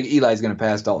guys. I don't think Eli's going to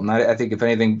pass Dalton. I think, if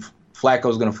anything,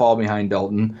 Flacco's going to fall behind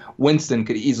Dalton. Winston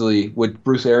could easily, with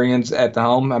Bruce Arians at the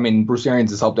helm. I mean, Bruce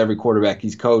Arians has helped every quarterback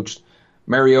he's coached.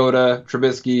 Mariota,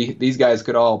 Trubisky, these guys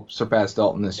could all surpass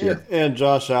Dalton this year. And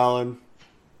Josh Allen.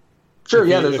 Sure,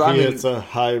 it's a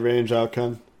high-range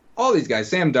outcome. All these guys,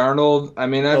 Sam Darnold, I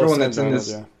mean, everyone that's in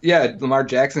this. Yeah, Lamar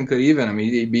Jackson could even. I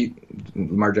mean,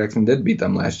 Lamar Jackson did beat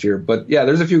them last year. But, yeah,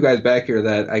 there's a few guys back here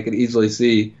that I could easily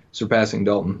see surpassing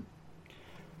Dalton.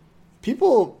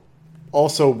 People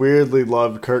also weirdly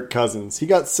love Kirk Cousins. He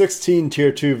got 16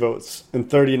 Tier 2 votes and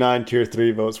 39 Tier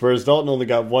 3 votes, whereas Dalton only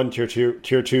got 1 Tier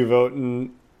 2 vote.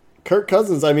 And Kirk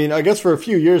Cousins, I mean, I guess for a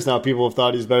few years now people have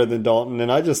thought he's better than Dalton, and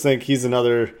I just think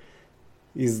they're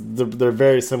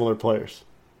very similar players.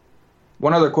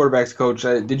 One other quarterback's coach,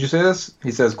 did you say this?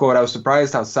 He says, quote, "I was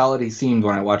surprised how solid he seemed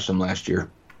when I watched him last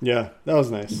year." Yeah, that was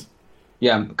nice.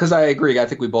 Yeah, because I agree. I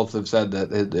think we both have said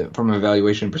that from an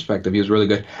evaluation perspective, he was really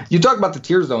good. You talk about the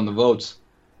tiers, though, and the votes.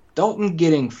 Dalton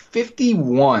getting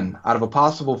 51 out of a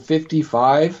possible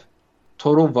 55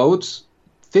 total votes,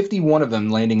 51 of them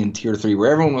landing in Tier 3,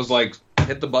 where everyone was like,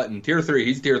 hit the button, Tier 3,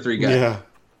 he's Tier 3 guy. Yeah.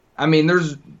 I mean,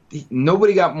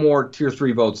 nobody got more tier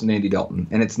 3 votes than Andy Dalton,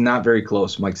 and it's not very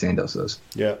close. Mike Sandow says.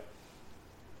 Yeah.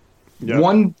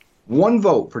 One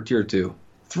vote for tier 2,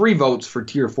 3 votes for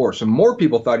tier 4. So more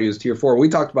people thought he was tier 4. We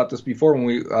talked about this before when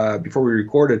we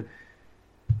recorded.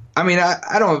 I mean,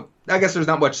 I guess there's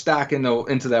not much stock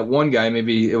into that one guy.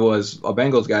 Maybe it was a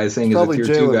Bengals guy saying he's a tier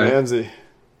 2 guy. Ramsey.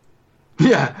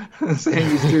 Yeah, saying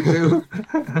he's tier 2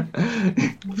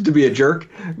 to be a jerk.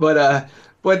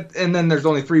 But and then there's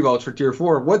only 3 votes for tier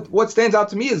 4. What stands out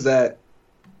to me is that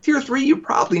tier 3, you're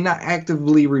probably not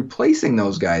actively replacing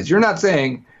those guys. You're not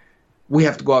saying we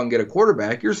have to go out and get a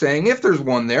quarterback. You're saying if there's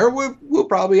one there, we'll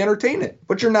probably entertain it.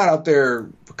 But you're not out there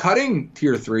cutting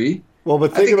tier 3. Well,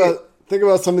 but think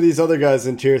about some of these other guys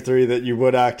in tier 3 that you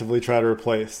would actively try to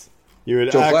replace. You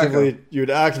would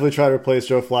actively try to replace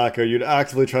Joe Flacco. You'd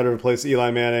actively try to replace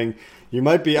Eli Manning. You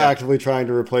might be actively trying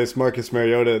to replace Marcus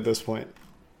Mariota at this point.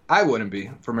 I wouldn't be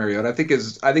for Mariota. I think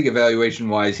evaluation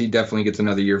wise, he definitely gets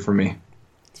another year for me.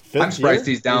 I'm surprised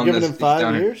he's down. You're giving him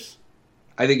 5 years?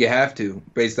 I think you have to,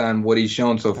 based on what he's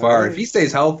shown so far. Right. If he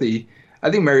stays healthy,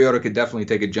 I think Mariota could definitely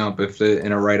take a jump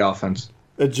in a right offense.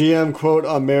 A GM quote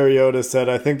on Mariota said,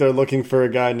 "I think they're looking for a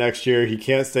guy next year. He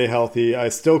can't stay healthy. I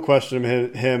still question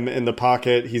him in the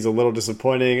pocket. He's a little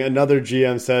disappointing." Another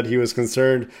GM said he was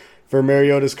concerned for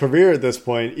Mariota's career at this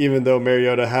point, even though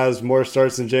Mariota has more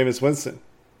starts than Jameis Winston.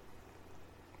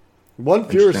 One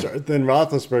fewer start than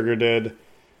Roethlisberger did.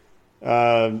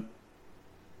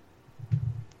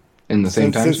 In the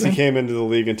same time since he came into the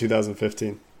league in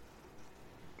 2015.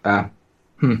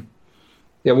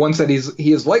 Yeah, one said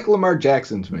he is like Lamar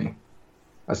Jackson to me.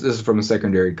 This is from a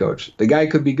secondary coach. The guy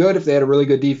could be good if they had a really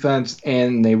good defense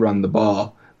and they run the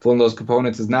ball. If one of those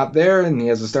components is not there and he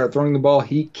has to start throwing the ball,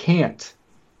 he can't.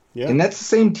 Yeah. And that's the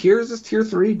same tier as tier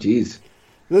 3? Jeez.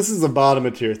 This is the bottom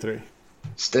of tier 3.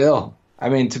 Still. I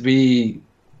mean, to be,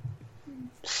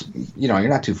 you're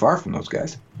not too far from those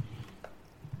guys.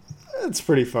 It's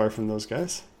pretty far from those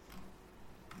guys.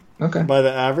 Okay. By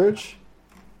the average?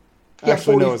 Yeah,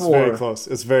 actually, 44. No, it's very close.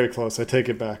 It's very close. I take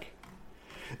it back.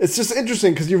 It's just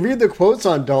interesting because you read the quotes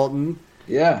on Dalton.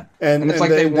 Yeah. And it's like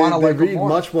they want to like read more.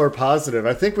 Much more positive.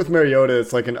 I think with Mariota,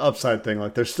 it's like an upside thing.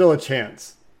 Like there's still a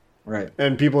chance. Right.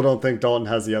 And people don't think Dalton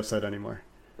has the upside anymore.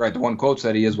 Right. The one quote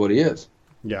said he is what he is.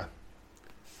 Yeah.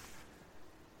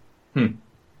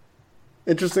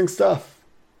 Interesting stuff.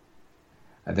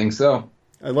 I think so.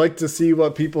 I like to see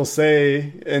what people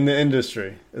say in the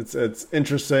industry. It's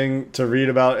interesting to read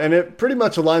about, and it pretty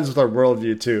much aligns with our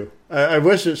worldview too. I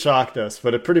wish it shocked us,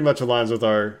 but it pretty much aligns with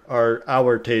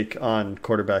our take on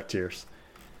quarterback tiers.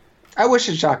 I wish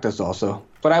it shocked us also,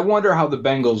 but I wonder how the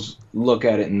Bengals look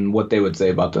at it and what they would say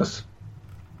about this.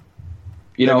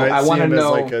 I want to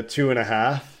know as like a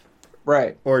 2.5,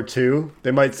 right, or 2.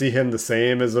 They might see him the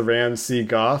same as the Rams see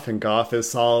Goff, and Goff is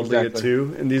solidly a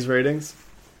 2 in these ratings.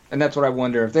 And that's what I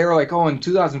wonder. If they were like, in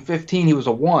 2015 he was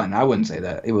a 1, I wouldn't say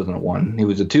that. He wasn't a 1. He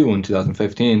was a 2 in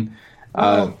 2015.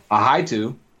 A high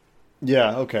 2.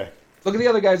 Yeah, okay. Look at the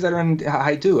other guys that are in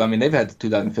high 2. I mean, they've had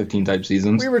 2015 type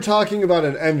seasons. We were talking about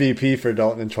an MVP for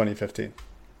Dalton in 2015.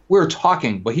 We were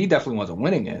talking, but he definitely wasn't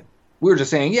winning it. We were just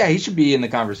saying, yeah, he should be in the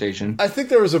conversation. I think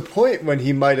there was a point when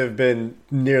he might have been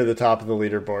near the top of the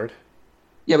leaderboard.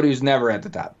 Yeah, but he was never at the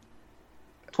top.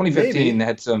 2015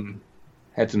 had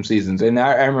some seasons, and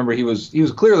I remember he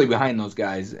was clearly behind those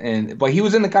guys, but he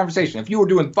was in the conversation. If you were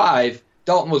doing 5,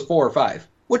 Dalton was 4 or 5,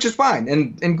 which is fine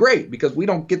and great because we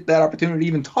don't get that opportunity to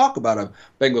even talk about a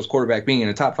Bengals quarterback being in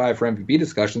a top 5 for MVP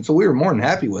discussion. So we were more than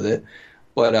happy with it,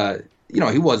 but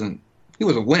he wasn't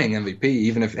winning MVP.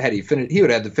 Even if he finished, he would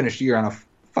have had to finish the year on a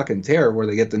fucking tear where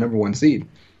they get the number 1 seed.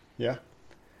 Yeah.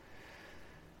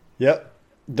 Yep.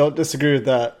 Don't disagree with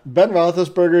that. Ben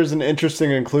Roethlisberger is an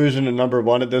interesting inclusion in number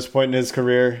 1 at this point in his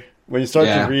career. When you start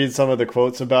to read some of the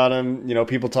quotes about him,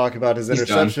 people talk about his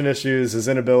interception issues, his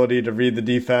inability to read the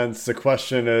defense. The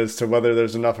question as to whether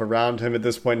there's enough around him at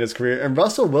this point in his career. And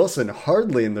Russell Wilson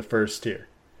hardly in the first tier.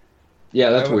 Yeah,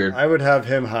 that's weird. I would have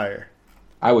him higher.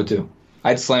 I would too.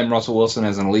 I'd slam Russell Wilson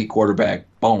as an elite quarterback.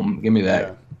 Boom. Give me that.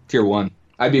 Yeah. Tier 1.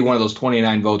 I'd be one of those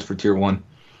 29 votes for tier 1.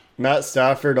 Matt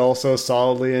Stafford also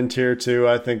solidly in tier 2.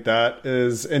 I think that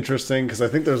is interesting because I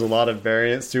think there's a lot of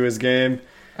variance to his game.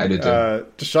 I do too.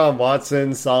 Deshaun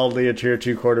Watson, solidly a tier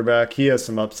 2 quarterback. He has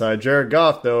some upside. Jared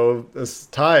Goff, though, is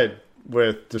tied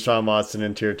with Deshaun Watson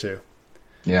in tier 2.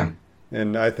 Yeah.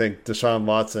 And I think Deshaun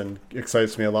Watson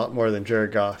excites me a lot more than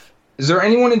Jared Goff. Is there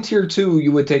anyone in tier 2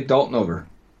 you would take Dalton over?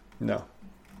 No.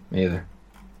 Me either.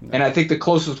 No. And I think the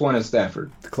closest one is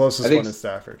Stafford. The closest one is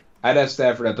Stafford. I'd have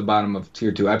Stafford at the bottom of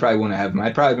tier 2. I probably wouldn't have him.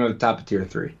 I'd probably be at the top of tier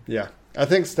 3. Yeah. I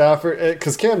think Stafford,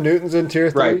 because Cam Newton's in tier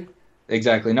 3. Right.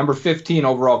 exactly. Number 15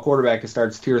 overall quarterback who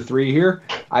starts tier 3 here.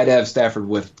 I'd have Stafford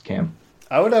with Cam.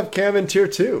 I would have Cam in tier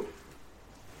 2.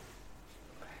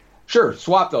 Sure,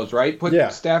 swap those, right? Put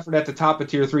Stafford at the top of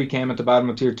tier 3, Cam at the bottom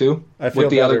of tier 2. With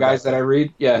the other guys that I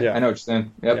read. Yeah, I know what you're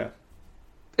saying. Yep. Yeah.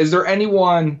 Is there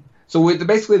anyone? So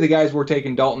basically, the guys we're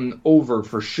taking Dalton over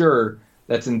for sure.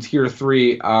 That's in tier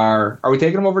 3. Are we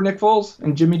taking him over Nick Foles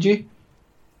and Jimmy G?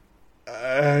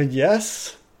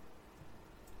 Yes.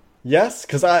 Yes,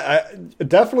 because I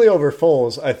definitely over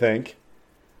Foles, I think.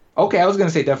 Okay, I was going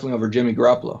to say definitely over Jimmy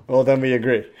Garoppolo. Well, then we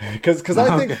agree. Because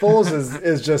I think Foles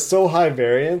is just so high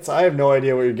variance. I have no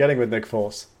idea what you're getting with Nick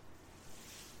Foles.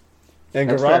 And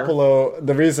that's Garoppolo, fair.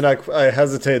 The reason I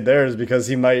hesitate there is because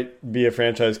he might be a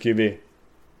franchise QB.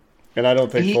 And I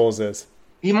don't think Foles is.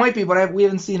 He might be, but we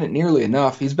haven't seen it nearly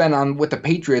enough. He's been on with the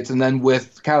Patriots and then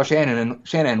with Kyle Shanahan,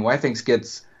 who I think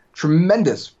gets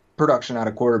tremendous production out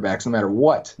of quarterbacks no matter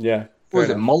what. Yeah. Was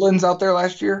it Mullins out there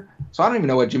last year? So I don't even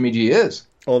know what Jimmy G is.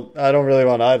 Well, I don't really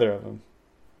want either of them.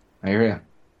 I hear you.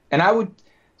 And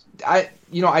I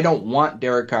don't want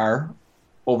Derek Carr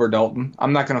over Dalton.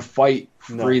 I'm not going to fight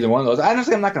for either one of those.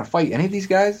 Honestly, I'm not going to fight any of these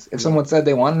guys. If someone said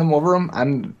they wanted him over him,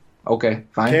 I'm okay,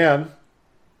 fine. Cam.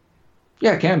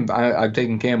 Yeah, Cam. I'm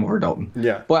taking Cam over Dalton.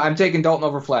 Yeah. But I'm taking Dalton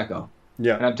over Flacco.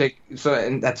 Yeah.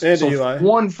 And that's Eli.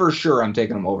 One for sure I'm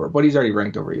taking him over, but he's already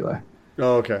ranked over Eli.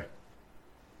 Oh, okay.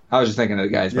 I was just thinking of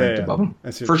the guys ranked above him.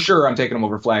 For sure I'm taking him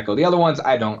over Flacco. The other ones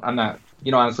I'm not,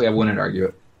 honestly I wouldn't argue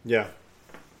it. Yeah.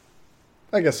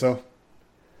 I guess so.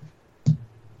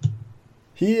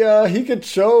 He could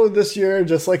show this year,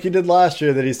 just like he did last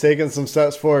year, that he's taken some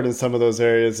steps forward in some of those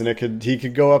areas, and he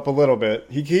could go up a little bit.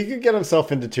 He could get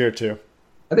himself into tier 2.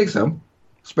 I think so.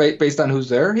 Based on who's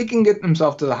there, he can get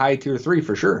himself to the high tier 3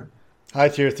 for sure. High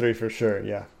tier 3 for sure,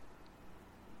 yeah.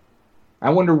 I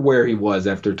wonder where he was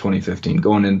after 2015,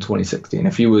 going into 2016.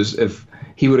 If he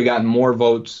would have gotten more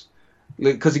votes,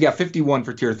 because he got 51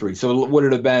 for tier 3. So would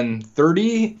it have been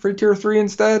 30 for tier 3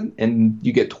 instead, and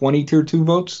you get 20 tier 2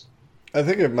 votes? I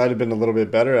think it might have been a little bit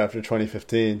better after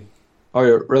 2015. Oh,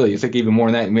 really? You think even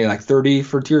more than that? Maybe like 30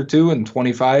 for tier 2 and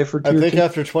 25 for tier 2? I think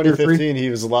after 2015, he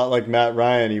was a lot like Matt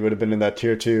Ryan. He would have been in that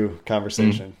tier 2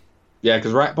 conversation. Mm-hmm. Yeah,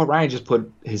 because Ryan just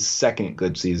put his second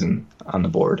good season on the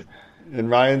board. And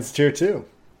Ryan's tier 2.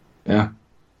 Yeah.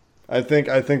 I think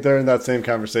they're in that same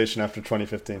conversation after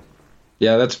 2015.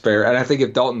 Yeah, that's fair. And I think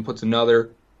if Dalton puts another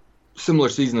similar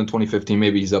season in 2015,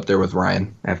 maybe he's up there with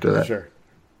Ryan after that. Sure.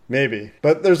 Maybe.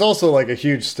 But there's also like a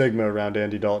huge stigma around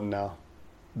Andy Dalton now.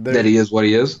 That he is what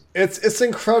he is? It's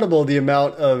incredible the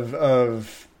amount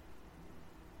of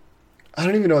I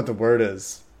don't even know what the word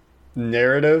is.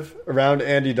 Narrative around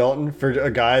Andy Dalton for a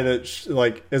guy that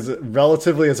is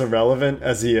relatively as irrelevant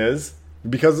as he is.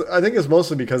 Because I think it's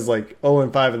mostly because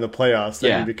 0-5 in the playoffs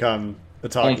that you become a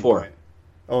talking point.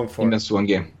 0-4. He missed one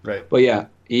game. Right. But yeah,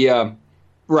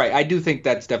 right. I do think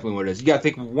that's definitely what it is. You got to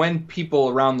think when people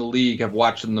around the league have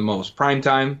watched him the most,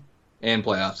 primetime and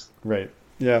playoffs. Right.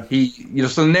 Yeah.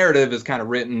 So the narrative is kind of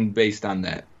written based on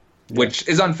that, which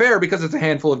is unfair because it's a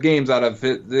handful of games out of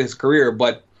his career.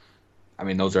 But I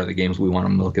mean, those are the games we want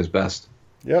him to look his best.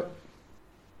 Yep.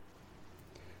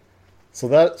 So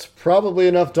that's probably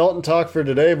enough Dalton talk for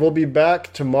today. We'll be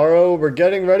back tomorrow. We're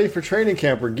getting ready for training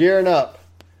camp. We're gearing up.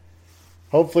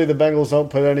 Hopefully the Bengals don't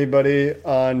put anybody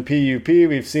on PUP.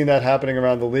 We've seen that happening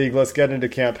around the league. Let's get into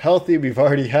camp healthy. We've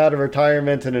already had a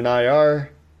retirement and an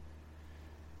IR.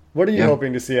 What are you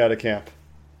hoping to see out of camp?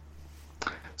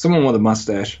 Someone with a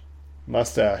mustache.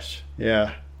 Mustache.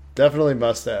 Yeah, definitely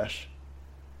mustache.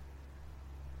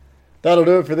 That'll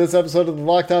do it for this episode of the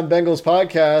Locked On Bengals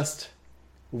podcast.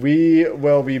 We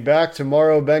will be back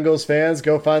tomorrow, Bengals fans.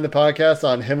 Go find the podcast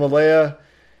on Himalaya,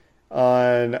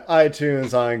 on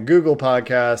iTunes, on Google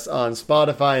Podcasts, on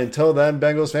Spotify. Until then,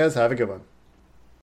 Bengals fans, have a good one.